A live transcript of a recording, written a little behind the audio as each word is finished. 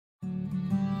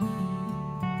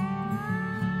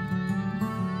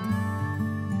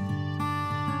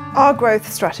Our growth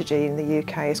strategy in the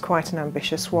UK is quite an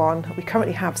ambitious one. We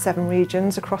currently have 7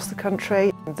 regions across the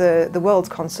country. The world's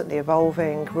constantly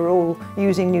evolving. We're all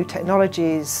using new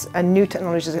technologies, and new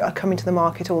technologies are coming to the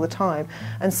market all the time.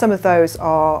 And some of those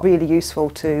are really useful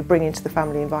to bring into the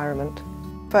family environment.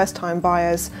 First-time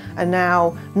buyers are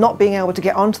now not being able to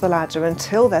get onto the ladder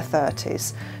until their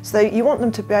 30s. So you want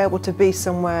them to be able to be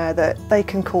somewhere that they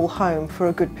can call home for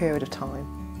a good period of time.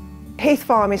 Heath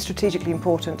Farm is strategically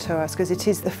important to us because it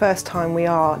is the first time we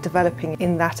are developing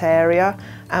in that area,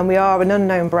 and we are an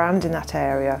unknown brand in that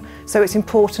area. So it's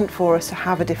important for us to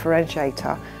have a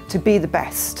differentiator, to be the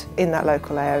best in that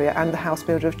local area and the house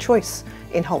builder of choice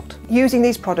in Holt. Using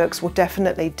these products will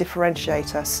definitely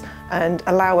differentiate us and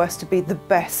allow us to be the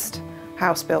best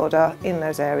house builder in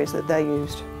those areas that they're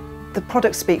used. The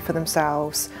products speak for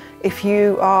themselves. If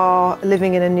you are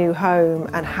living in a new home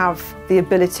and have the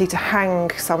ability to hang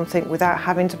something without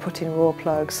having to put in raw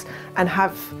plugs and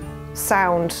have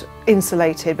sound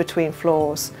insulated between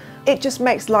floors, it just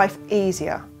makes life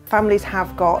easier. Families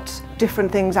have got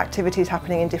different things, activities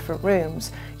happening in different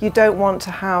rooms. You don't want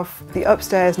to have the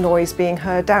upstairs noise being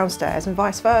heard downstairs and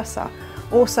vice versa.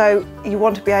 Also, you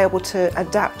want to be able to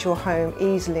adapt your home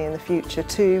easily in the future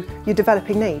to your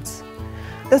developing needs.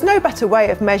 There's no better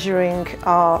way of measuring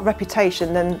our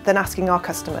reputation than asking our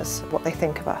customers what they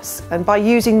think of us. And by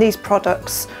using these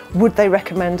products, would they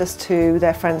recommend us to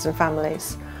their friends and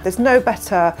families? There's no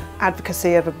better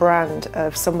advocacy of a brand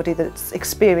of somebody that's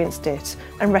experienced it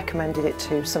and recommended it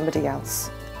to somebody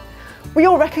else. We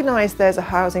all recognise there's a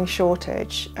housing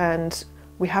shortage and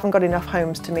we haven't got enough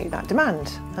homes to meet that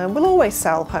demand. And we'll always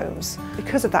sell homes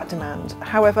because of that demand.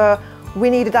 However, we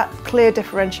needed that clear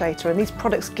differentiator, and these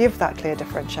products give that clear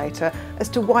differentiator as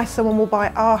to why someone will buy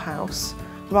our house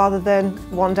rather than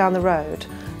one down the road,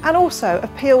 and also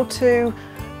appeal to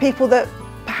people that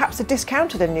perhaps have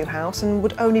discounted a new house and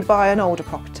would only buy an older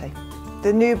property.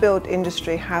 The new build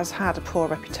industry has had a poor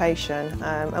reputation,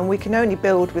 and we can only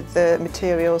build with the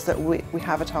materials that we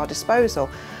have at our disposal.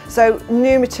 So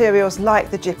new materials like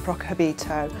the Gyproc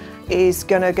Habito is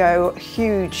going to go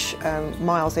huge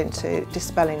miles into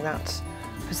dispelling that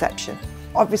perception.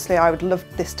 Obviously, I would love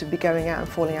this to be going out and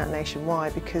falling out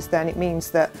nationwide, because then it means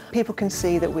that people can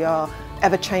see that we are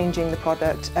ever changing the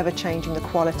product, ever changing the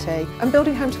quality, and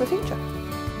building homes for the future.